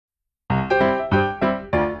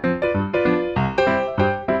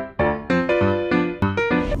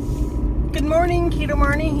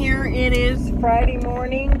It is Friday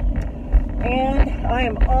morning and I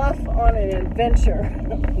am off on an adventure.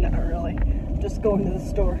 Not really, just going to the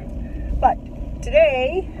store. But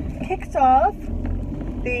today kicks off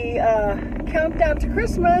the countdown to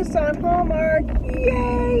Christmas on Hallmark.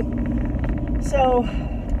 Yay! So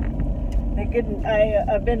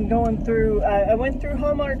I've been going through, I went through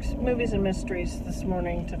Hallmark's Movies and Mysteries this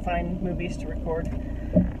morning to find movies to record.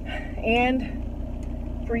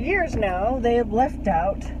 And for years now, they have left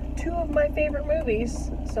out two of my favorite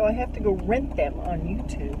movies, so I have to go rent them on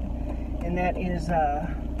YouTube. And that is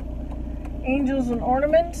Angels and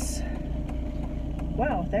Ornaments.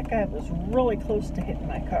 Wow, that guy was really close to hitting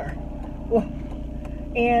my car. Whoa.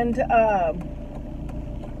 And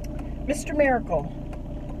Mr. Miracle.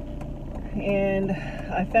 And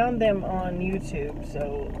I found them on YouTube,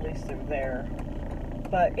 so at least they're there.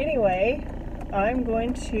 But anyway, I'm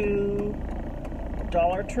going to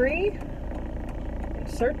Dollar Tree in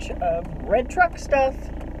search of red truck stuff.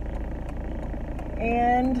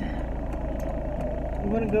 And I'm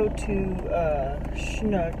going to go to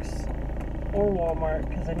Schnucks or Walmart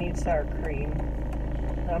because I need sour cream.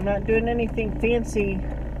 I'm not doing anything fancy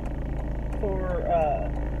for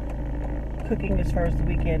cooking as far as the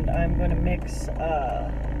weekend. I'm going to mix a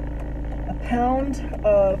pound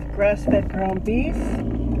of grass-fed ground beef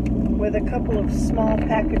with a couple of small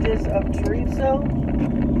packages of chorizo,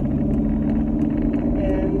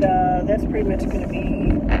 and that's pretty much going to be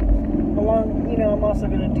along. You know, I'm also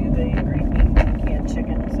going to do the green beans and canned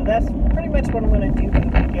chicken, so that's pretty much what I'm going to do for the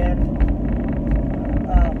weekend.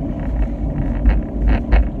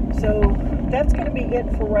 So that's going to be it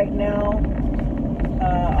for right now.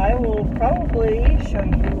 I will probably show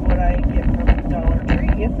you what I get from Dollar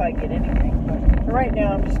Tree if I get anything. But for right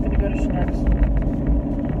now, I'm just going to go to Schnucks.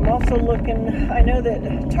 I'm also looking, I know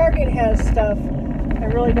that Target has stuff. I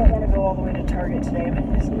really don't want to go all the way to Target today. I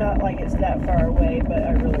mean, it's not like it's that far away, but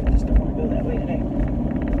I really just don't want to go that way today.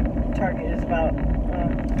 Target is about,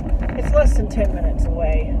 it's less than 10 minutes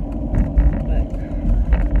away. But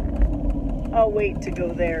I'll wait to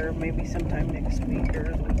go there maybe sometime next week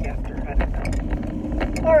or the week after. I don't know.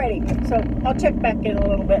 Alrighty, so I'll check back in a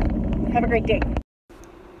little bit. Have a great day.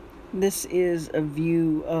 This is a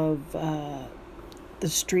view of the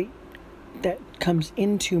street that comes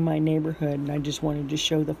into my neighborhood, and I just wanted to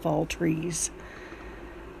show the fall trees.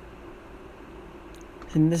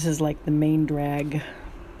 And this is like the main drag.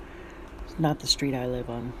 It's not the street I live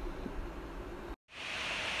on.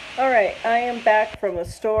 Alright, I am back from the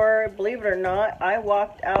store. Believe it or not, I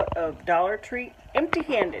walked out of Dollar Tree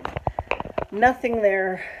empty-handed. Nothing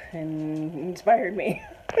there, and inspired me.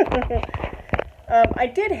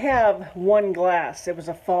 I did have one glass. It was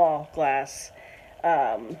a fall glass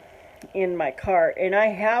in my cart, and I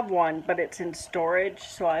have one, but it's in storage,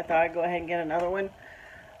 so I thought I'd go ahead and get another one.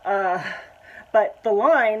 But the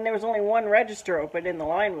line, there was only one register open, and the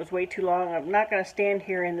line was way too long. I'm not going to stand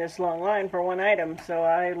here in this long line for one item, so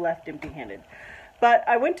I left empty-handed. But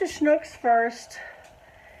I went to Schnucks first,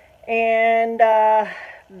 and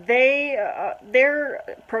their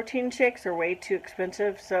protein shakes are way too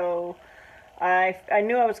expensive, so I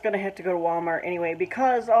knew I was going to have to go to Walmart anyway,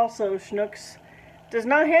 because also Schnucks does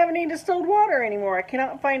not have any distilled water anymore. I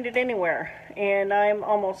cannot find it anywhere, and I'm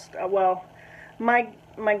almost, well, my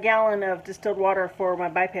gallon of distilled water for my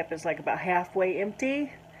BiPAP is like about halfway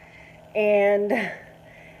empty, and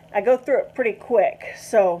I go through it pretty quick.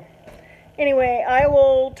 So anyway, I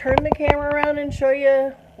will turn the camera around and show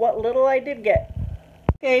you what little I did get.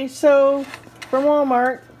 Okay, so from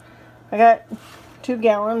Walmart, I got 2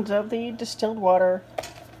 gallons of the distilled water.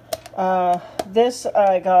 This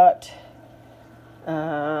I got,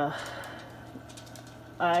 I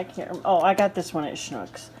can't remember. Oh, I got this one at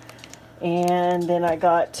Schnucks. And then I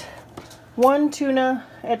got one tuna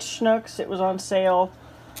at Schnucks. It was on sale.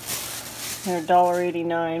 They're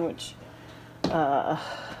 $1.89,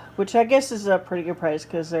 which I guess is a pretty good price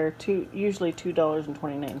because they're usually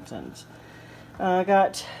 $2.29. I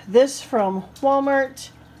got this from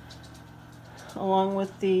Walmart, along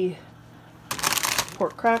with the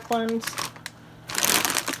pork cracklings.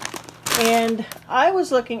 And I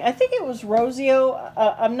was looking, I think it was Rosio,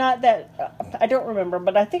 I don't remember,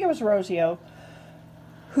 but I think it was Rosio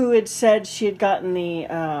who had said she had gotten the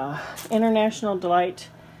International Delight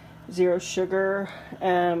Zero Sugar.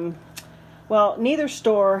 Well, neither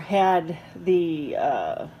store had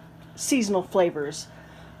the seasonal flavors,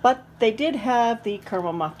 but they did have the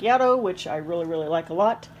caramel macchiato, which I really, really like a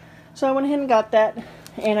lot. So I went ahead and got that,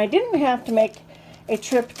 and I didn't have to make a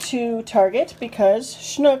trip to Target because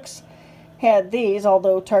Schnucks had these,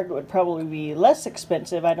 although Target would probably be less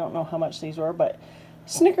expensive. I don't know how much these were, but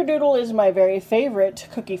Snickerdoodle is my very favorite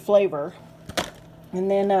cookie flavor. And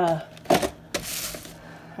then I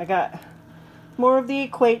got more of the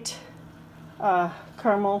Equate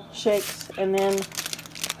caramel shakes, and then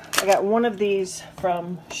I got one of these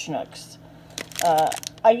from Schnucks.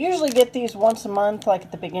 I usually get these once a month, like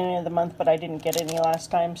at the beginning of the month, but I didn't get any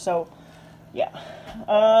last time, so yeah.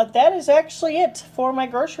 That is actually it for my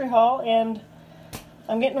grocery haul, and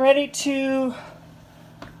I'm getting ready to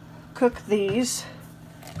cook these,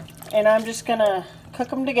 and I'm just gonna cook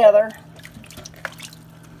them together.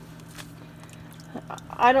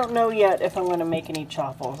 I don't know yet if I'm gonna make any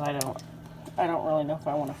chaffles. I don't really know if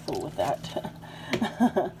I want to fool with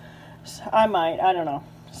that. I might, I don't know.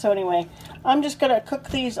 So anyway, I'm just gonna cook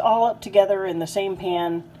these all up together in the same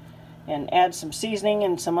pan and add some seasoning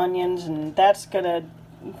and some onions, and that's gonna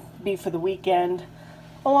be for the weekend,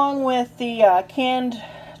 along with the canned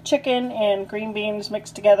chicken and green beans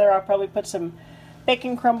mixed together. I'll probably put some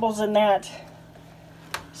bacon crumbles in that.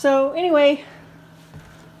 So anyway,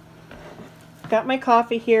 got my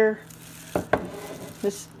coffee here.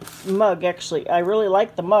 This mug, actually, I really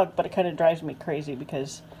like the mug, but it kind of drives me crazy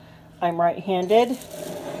because I'm right-handed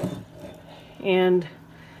and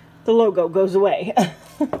the logo goes away.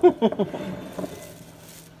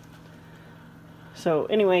 So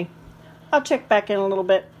anyway, I'll check back in a little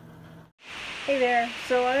bit. Hey there,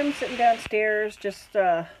 so I'm sitting downstairs just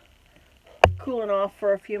cooling off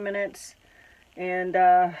for a few minutes, and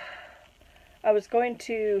I was going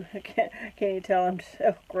to, can you tell I'm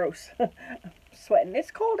so gross? I'm sweating.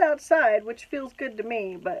 It's cold outside, which feels good to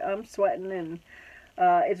me, but I'm sweating, and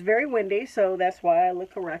it's very windy, so that's why I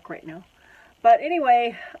look a wreck right now. But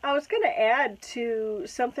anyway, I was going to add to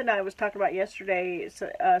something I was talking about yesterday.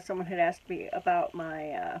 Someone had asked me about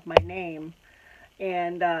my my name,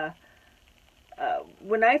 and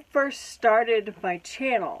when I first started my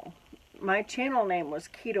channel name was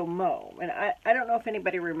Keto Mo, and I don't know if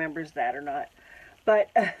anybody remembers that or not,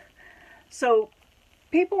 but so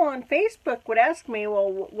people on Facebook would ask me,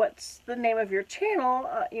 well, what's the name of your channel?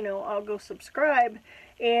 You know, I'll go subscribe,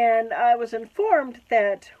 and I was informed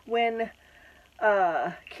that when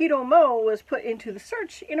Keto Mo was put into the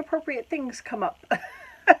search, inappropriate things come up.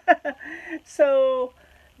 So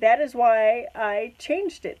that is why I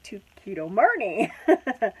changed it to Keto Marnie.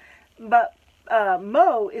 But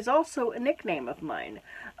Mo is also a nickname of mine.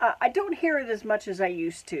 I don't hear it as much as I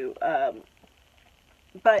used to.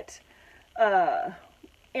 But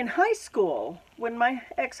in high school, when my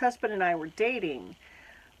ex-husband and I were dating,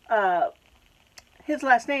 his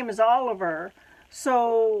last name is Oliver,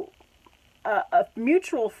 so a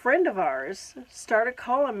mutual friend of ours started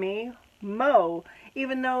calling me Mo,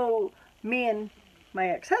 even though me and my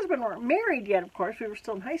ex-husband weren't married yet, of course. We were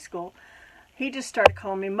still in high school. He just started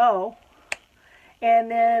calling me Mo. And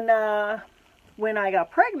then when I got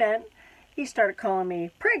pregnant, he started calling me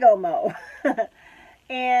Prego Mo.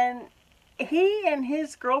 And he and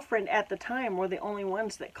his girlfriend at the time were the only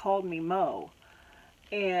ones that called me Mo.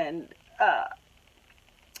 And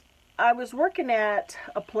I was working at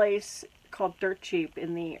a place called Dirt Cheap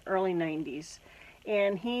in the early 90s.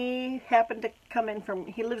 And he happened to come in from,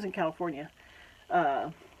 he lives in California.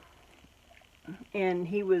 And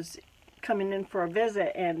he was coming in for a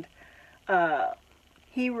visit, and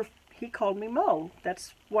he called me Mo.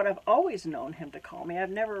 That's what I've always known him to call me. I've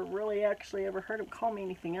never really actually ever heard him call me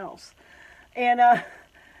anything else. And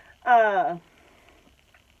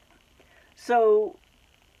so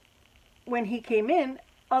when he came in,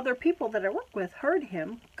 other people that I work with heard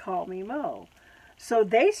him call me Mo. So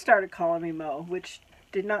they started calling me Mo, which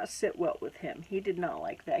did not sit well with him. He did not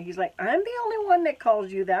like that. He's like, I'm the only one that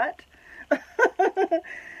calls you that.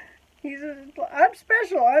 He says, I'm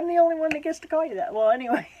special. I'm the only one that gets to call you that. Well,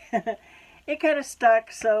 anyway, it kind of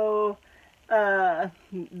stuck, so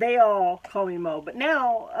they all call me Mo. But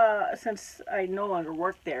now, since I no longer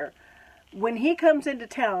work there, when he comes into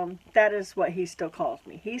town, that is what he still calls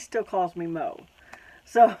me. He still calls me Mo.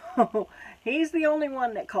 So he's the only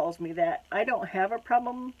one that calls me that. I don't have a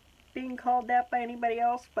problem being called that by anybody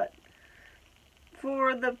else, but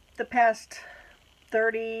for the past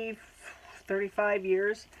 30, 35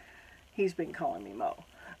 years, he's been calling me Mo.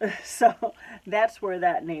 So that's where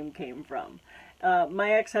that name came from.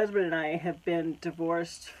 My ex-husband and I have been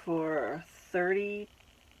divorced for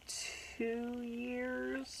 32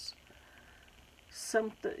 years.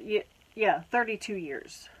 Yeah, 32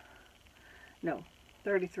 years. No,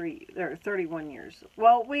 33 or 31 years.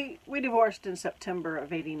 Well, we divorced in September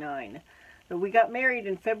of 89. So we got married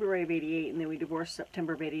in February of 88, and then we divorced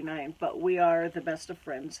September of 89, but we are the best of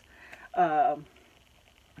friends.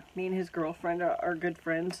 Me and his girlfriend are good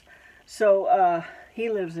friends. So he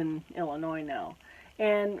lives in Illinois now.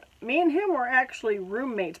 And me and him were actually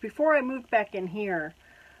roommates before I moved back in here.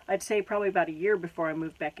 I'd say probably about a year before I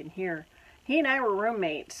moved back in here. He and I were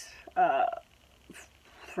roommates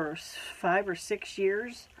for 5 or 6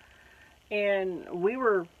 years, and we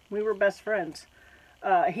were best friends.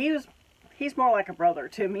 He's more like a brother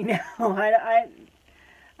to me now.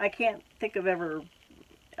 I can't think of ever.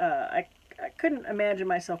 I couldn't imagine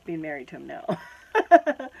myself being married to him now.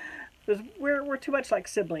 Because we're too much like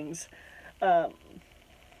siblings.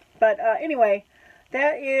 But anyway,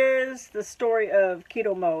 that is the story of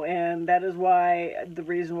Keto Mo, and that is why the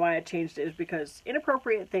reason why I changed it is because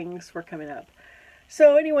inappropriate things were coming up.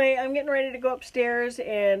 So anyway, I'm getting ready to go upstairs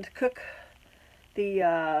and cook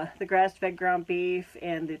the grass-fed ground beef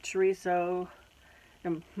and the chorizo.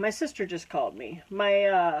 And my sister just called me.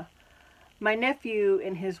 My nephew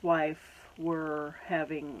and his wife were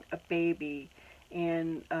having a baby,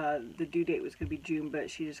 and the due date was going to be June, but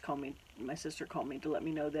she just called me. My sister called me to let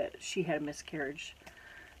me know that she had a miscarriage.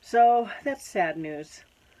 So that's sad news.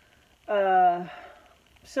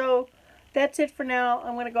 So that's it for now.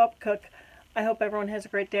 I'm going to go up and cook. I hope everyone has a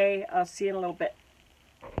great day. I'll see you in a little bit.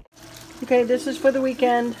 Okay, this is for the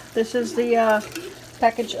weekend. This is the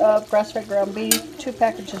package of grass-fed ground beef, 2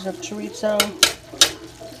 packages of chorizo,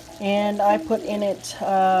 and I put in it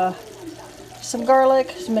some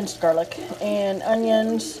garlic, some minced garlic, and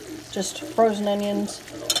onions, just frozen onions,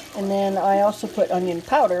 and then I also put onion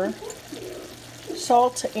powder,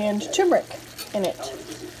 salt, and turmeric in it.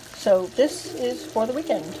 So this is for the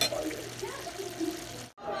weekend.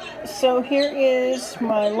 So here is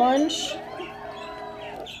my lunch.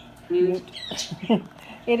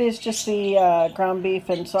 It is just the ground beef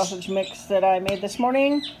and sausage mix that I made this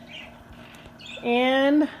morning.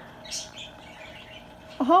 And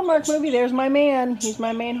a Hallmark movie. There's my man. He's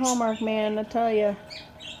my main Hallmark man, I tell you.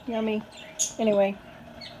 Yummy. Anyway.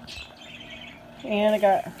 And I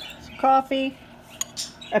got some coffee.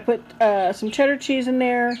 I put some cheddar cheese in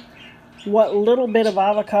there. What little bit of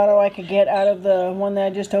avocado I could get out of the one that I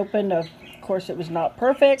just opened. Of course, it was not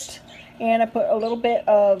perfect. And I put a little bit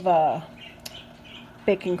of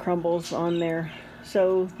bacon crumbles on there.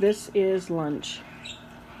 So this is lunch.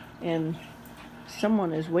 And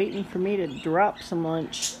someone is waiting for me to drop some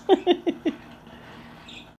lunch.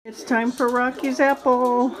 It's time for Rocky's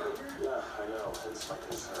apple.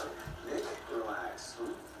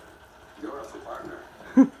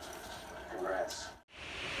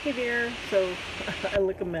 Hey there. So I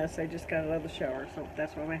look a mess. I just got out of the shower, so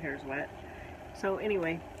that's why my hair's wet. So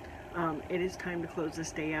anyway, it is time to close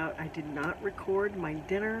this day out. I did not record my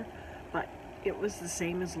dinner, but it was the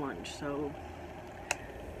same as lunch, so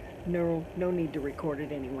no need to record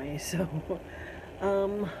it anyway. So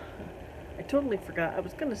I totally forgot. I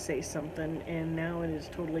was gonna say something, and now it is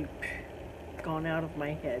totally gone out of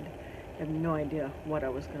my head. I have no idea what I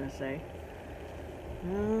was gonna say.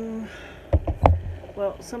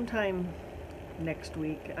 Well, sometime next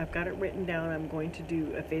week, I've got it written down. I'm going to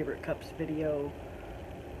do a favorite cups video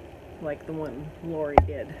like the one Lori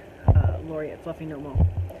did, Lori at Fluffy No Mo.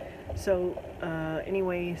 So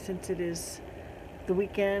anyway, since it is the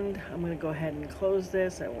weekend, I'm going to go ahead and close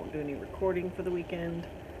this. I won't do any recording for the weekend.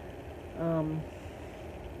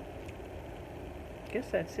 Guess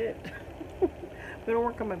that's it. I'm going to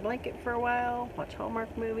work on my blanket for a while, watch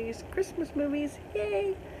Hallmark movies, Christmas movies,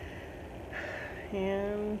 yay!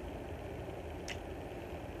 And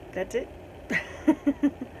that's it.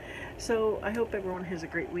 So I hope everyone has a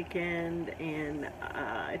great weekend, and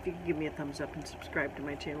if you could give me a thumbs up and subscribe to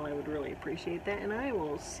my channel, I would really appreciate that, and I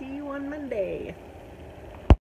will see you on Monday.